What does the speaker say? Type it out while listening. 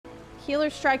healer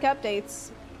strike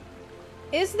updates.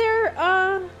 Is there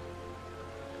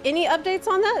any updates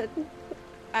on that?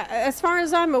 As far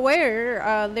as I'm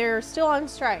aware, they're still on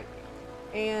strike,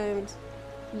 and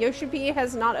Yoshi P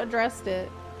has not addressed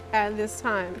it at this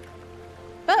time.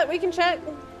 But we can check.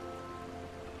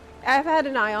 I've had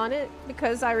an eye on it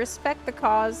because I respect the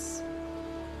cause.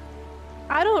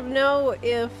 I don't know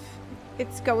if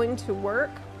it's going to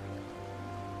work.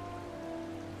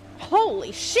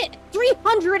 Holy shit!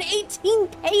 318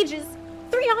 pages!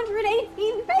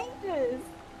 318 pages!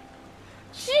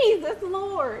 Jesus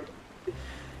Lord!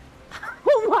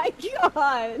 Oh my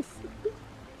god!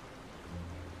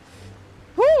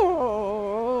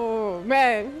 Oh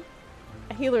man.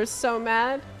 Healer's so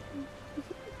mad.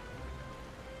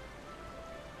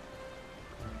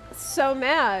 So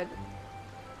mad.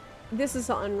 This is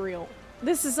unreal.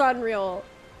 This is unreal.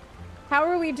 How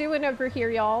are we doing over here,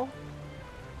 y'all?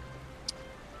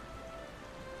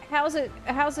 How's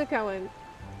it going?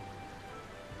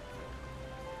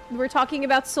 We're talking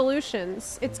about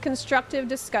solutions. It's constructive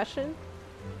discussion.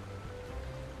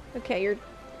 Okay, you're...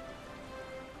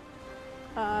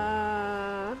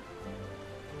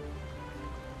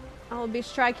 I'll be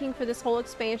striking for this whole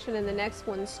expansion and the next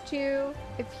ones too,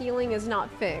 if healing is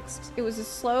not fixed. It was a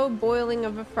slow boiling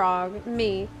of a frog.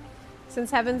 Me.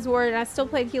 Since Heaven's Ward, I still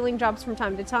played healing jobs from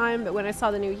time to time, but when I saw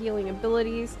the new healing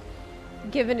abilities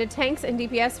given to tanks and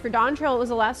DPS for Dawntrail, it was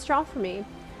the last straw for me.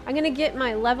 I'm gonna get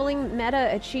my leveling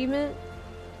meta achievement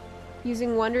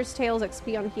using Wondrous Tales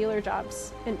XP on healer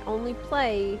jobs and only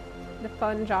play the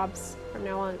fun jobs from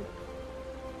now on.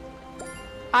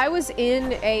 I was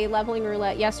in a leveling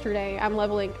roulette yesterday. I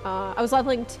was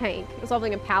leveling tank. I was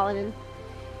leveling a paladin.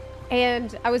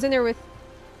 And I was in there with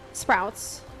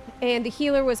Sprouts. And the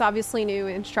healer was obviously new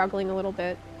and struggling a little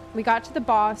bit. We got to the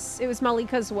boss. It was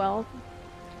Malika as well.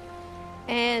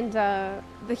 And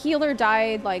the healer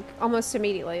died like almost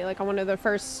immediately, like on one of the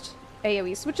first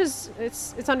AoEs, which is,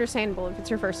 it's understandable if it's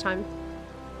your first time.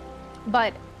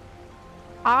 But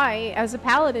I, as a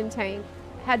paladin tank,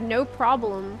 had no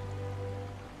problem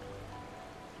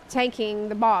tanking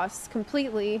the boss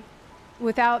completely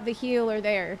without the healer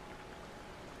there.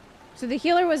 So the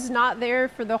healer was not there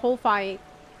for the whole fight,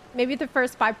 maybe the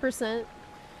first 5%,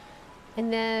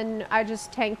 and then I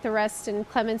just tanked the rest in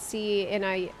clemency, and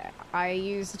I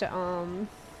used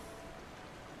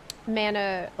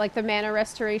mana, like the mana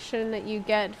restoration that you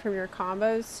get from your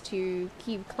combos to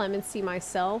keep clemency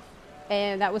myself,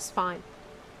 and that was fine.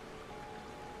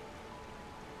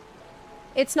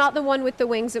 It's not the one with the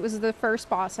wings. It was the first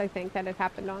boss, I think, that it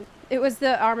happened on. It was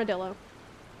the armadillo.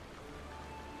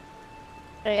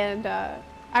 And I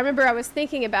remember I was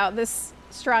thinking about this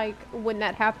strike when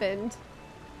that happened.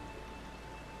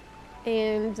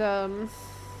 And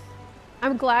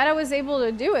I'm glad I was able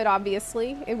to do it,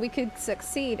 obviously. And we could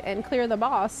succeed and clear the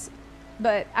boss.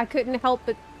 But I couldn't help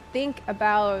but think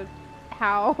about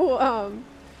how...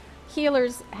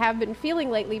 healers have been feeling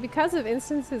lately because of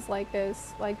instances like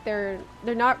this. Like they're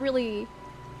not really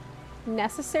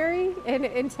necessary and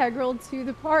integral to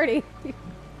the party.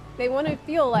 They want to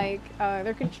feel like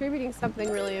they're contributing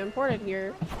something really important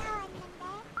here,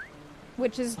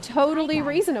 which is totally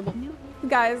reasonable.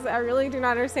 Guys, I really do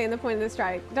not understand the point of this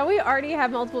strike. Don't we already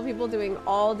have multiple people doing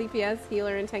all DPS,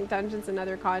 healer, and tank dungeons and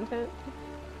other content?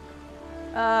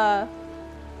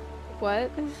 What?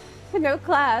 No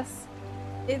class.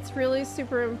 It's really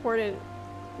super important.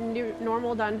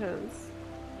 Normal dungeons.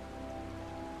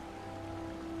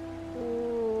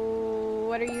 Ooh,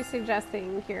 what are you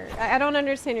suggesting here? I don't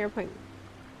understand your point.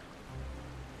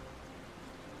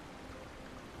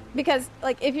 Because,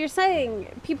 like, if you're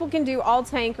saying people can do all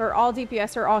tank or all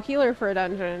DPS or all healer for a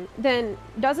dungeon, then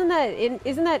isn't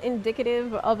that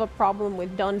indicative of a problem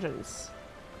with dungeons?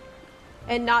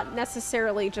 And not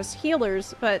necessarily just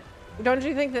healers, but don't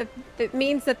you think that it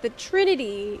means that the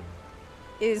Trinity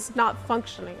is not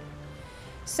functioning?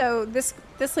 So this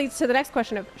leads to the next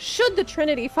question of, should the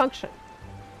Trinity function?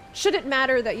 Should it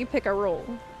matter that you pick a role?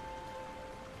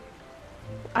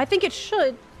 I think it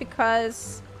should,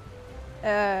 because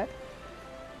if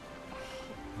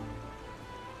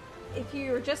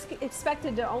you're just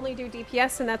expected to only do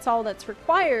DPS and that's all that's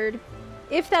required,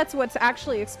 if that's what's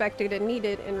actually expected and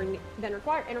needed and then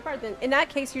required, then in that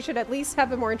case you should at least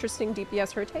have a more interesting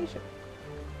DPS rotation.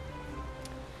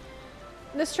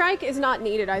 The strike is not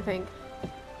needed, I think.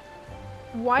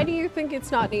 Why do you think it's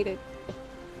not needed?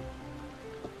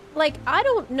 Like, I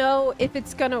don't know if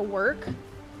it's gonna work,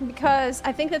 because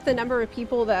I think that the number of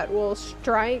people that will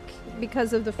strike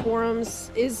because of the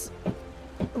forums is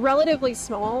relatively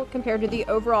small compared to the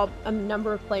overall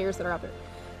number of players that are out there.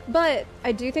 But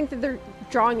I do think that they're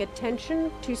drawing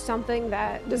attention to something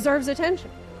that deserves attention.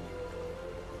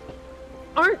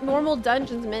 Aren't normal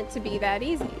dungeons meant to be that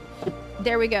easy?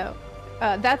 There we go.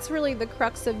 That's really the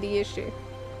crux of the issue.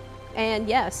 And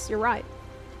yes, you're right.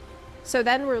 So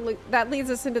then that leads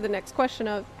us into the next question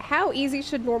of how easy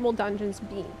should normal dungeons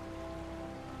be?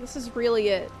 This is really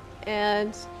it.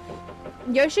 And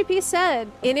Yoshi P said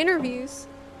in interviews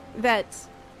that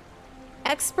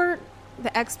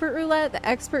the expert roulette, the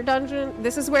expert dungeon,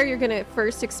 this is where you're going to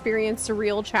first experience a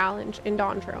real challenge in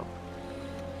Dawntrail.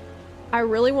 I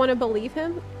really want to believe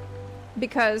him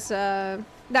because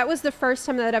that was the first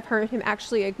time that I've heard him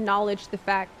actually acknowledge the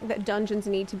fact that dungeons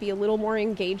need to be a little more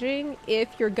engaging if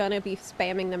you're gonna be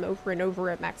spamming them over and over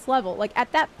at max level. Like,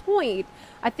 at that point,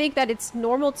 I think that it's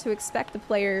normal to expect the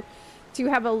player to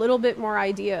have a little bit more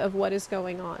idea of what is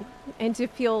going on and to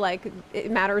feel like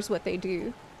it matters what they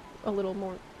do a little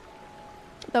more.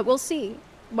 But we'll see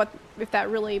if that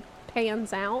really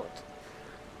pans out,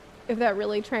 if that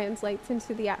really translates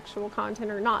into the actual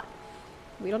content or not.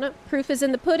 We don't know. Proof is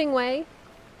in the pudding way.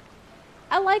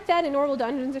 I like that in normal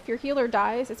dungeons, if your healer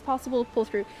dies, it's possible to pull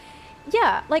through.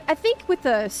 Yeah, like, I think with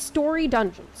the story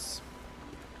dungeons,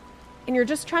 and you're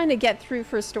just trying to get through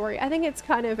for a story, I think it's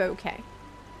kind of okay.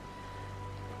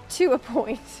 To a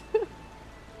point.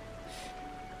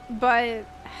 But,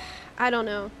 I don't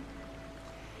know.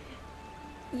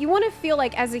 You want to feel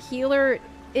like, as a healer,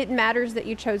 it matters that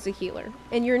you chose a healer,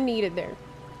 and you're needed there.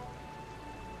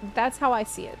 That's how I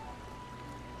see it.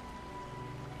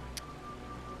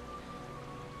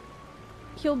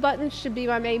 Heal buttons should be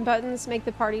my main buttons. Make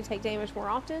the party take damage more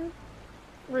often.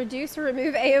 Reduce or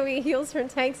remove AoE heals from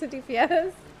tanks and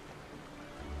DPS.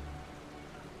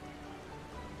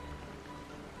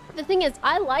 The thing is,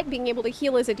 I like being able to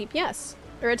heal as a DPS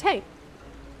or a tank.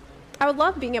 I would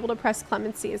love being able to press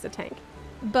Clemency as a tank.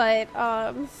 But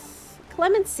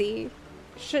Clemency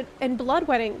and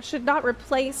Bloodwetting should not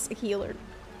replace a healer,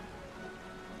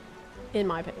 in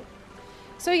my opinion.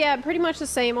 So yeah, pretty much the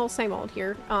same old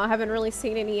here. I haven't really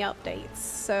seen any updates.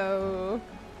 So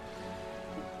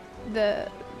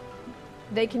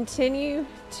they continue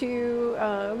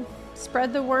to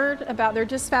spread the word about their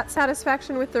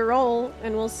dissatisfaction with their role,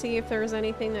 and we'll see if there's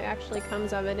anything that actually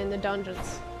comes of it in the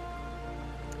dungeons.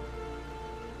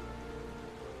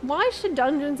 Why should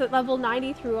dungeons at level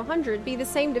 90 through 100 be the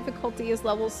same difficulty as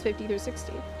levels 50 through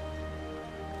 60?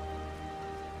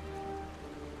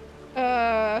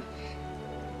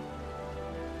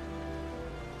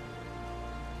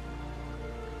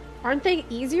 Aren't they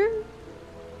easier?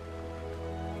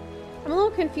 I'm a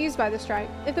little confused by the strike.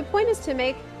 If the point is to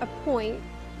make a point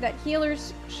that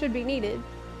healers should be needed.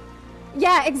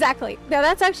 Yeah, exactly. No,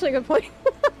 that's actually a good point.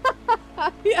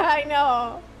 Yeah, I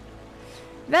know.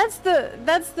 That's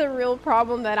the real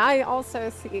problem that I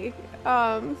also see.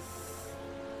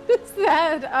 Is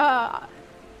that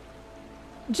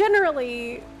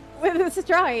generally with a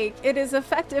strike, it is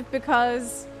effective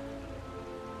because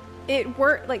it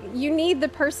worked. Like, you need the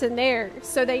person there,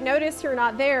 so they notice you're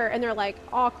not there and they're like,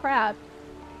 oh crap,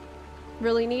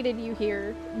 really needed you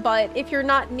here. But if you're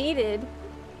not needed,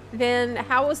 then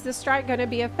how is the strike going to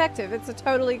be effective? It's a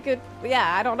totally good,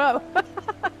 yeah, I don't know.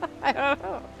 I don't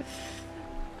know.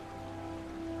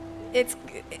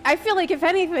 I feel like, if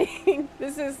anything,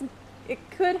 it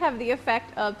could have the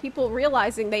effect of people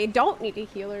realizing they don't need a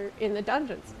healer in the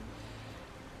dungeons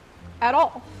at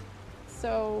all.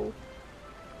 So,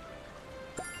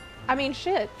 I mean,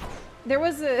 shit. There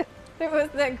was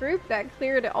that group that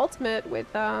cleared Ultimate with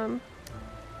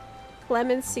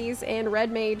Clemencies and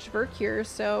Red Mage Vercure,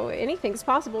 so anything's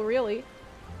possible, really.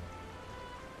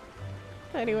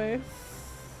 Anyway,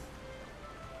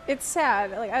 it's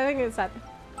sad. Like, I think it's sad.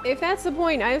 If that's the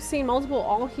point, I've seen multiple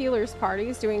all healers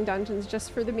parties doing dungeons just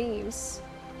for the memes.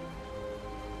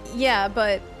 Yeah,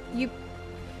 but you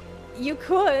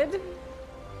could.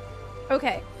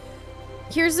 Okay,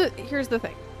 here's the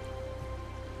thing.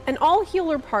 An all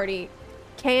healer party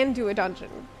can do a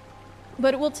dungeon,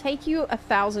 but it will take you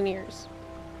 1,000 years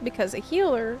because a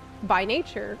healer by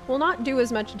nature will not do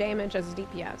as much damage as a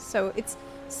DPS, so it's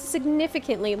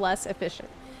significantly less efficient.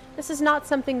 This is not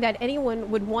something that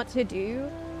anyone would want to do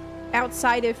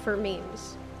outside of for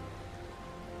memes.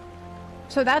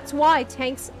 So that's why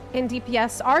tanks and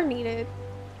DPS are needed,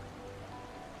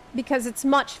 because it's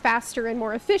much faster and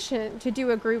more efficient to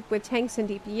do a group with tanks and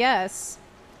DPS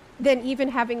than even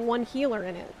having one healer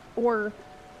in it. Or,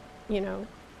 you know,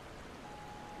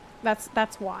 that's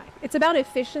why. It's about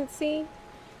efficiency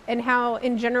and how,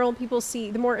 in general, people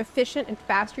see the more efficient and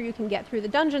faster you can get through the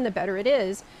dungeon, the better it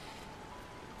is,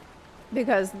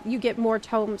 because you get more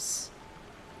tomes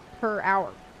per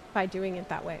hour. by doing it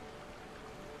that way.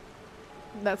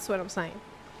 That's what I'm saying.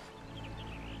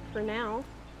 For now.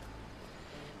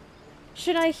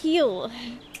 Should I heal?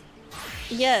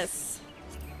 Yes.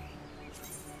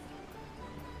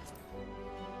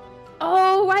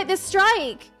 Oh, right, the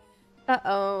strike!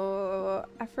 Uh-oh.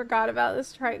 I forgot about the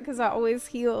strike because I always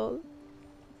heal.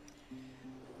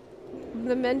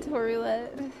 The mentor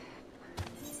roulette.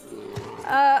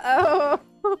 Uh-oh.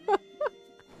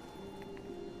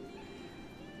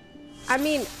 I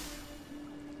mean,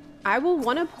 I will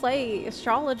want to play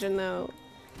Astrologian though,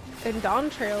 in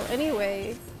Dawntrail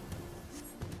anyway.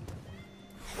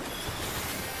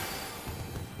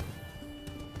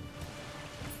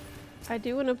 I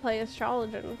do want to play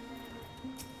Astrologian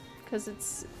because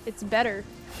it's better.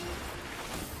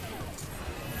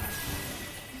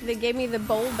 They gave me the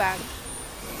bowl back,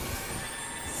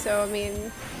 so I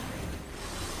mean,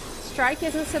 strike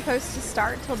isn't supposed to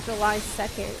start till July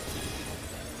 2nd.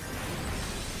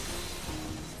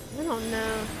 I don't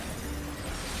know.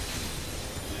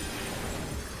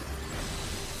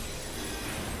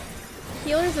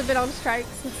 Healers have been on strike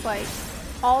since like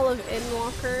all of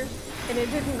Endwalker, and it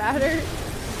didn't matter.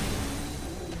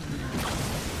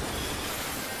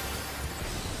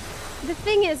 The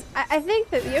thing is, I think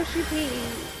that Yoshi P,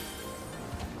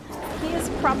 he has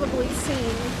probably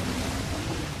seen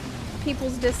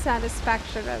people's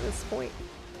dissatisfaction at this point.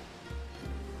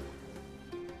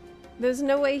 There's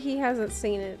no way he hasn't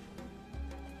seen it.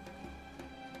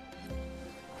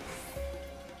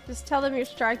 Just tell them you're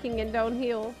striking and don't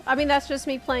heal. I mean, that's just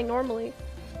me playing normally.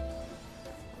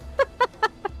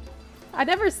 I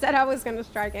never said I was gonna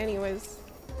strike anyways.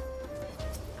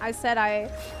 I said I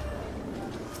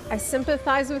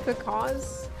sympathize with the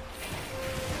cause.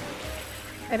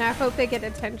 And I hope they get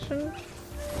attention.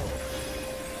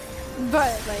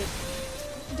 But, like,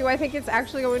 do I think it's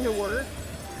actually going to work?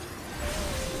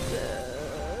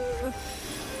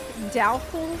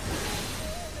 Doubtful.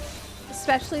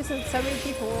 Especially since so many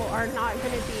people are not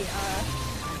going to be,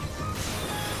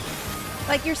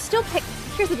 like, you're still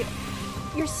here's the deal.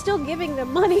 You're still giving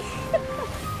them money.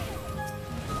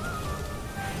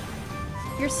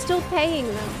 You're still paying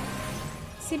them.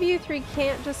 CBU3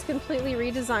 can't just completely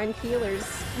redesign healers.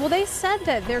 Well, they said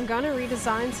that they're gonna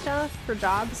redesign stuff for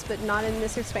jobs, but not in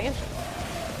this expansion.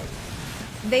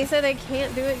 They said they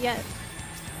can't do it yet.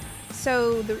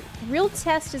 So the real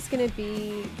test is gonna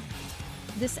be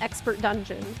this expert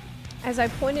dungeon. As I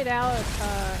pointed out,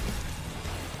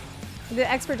 the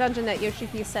expert dungeon that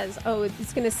Yoshiki says, oh,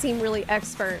 it's gonna seem really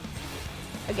expert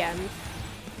again.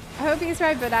 I hope he's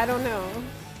right, but I don't know.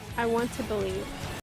 I want to believe.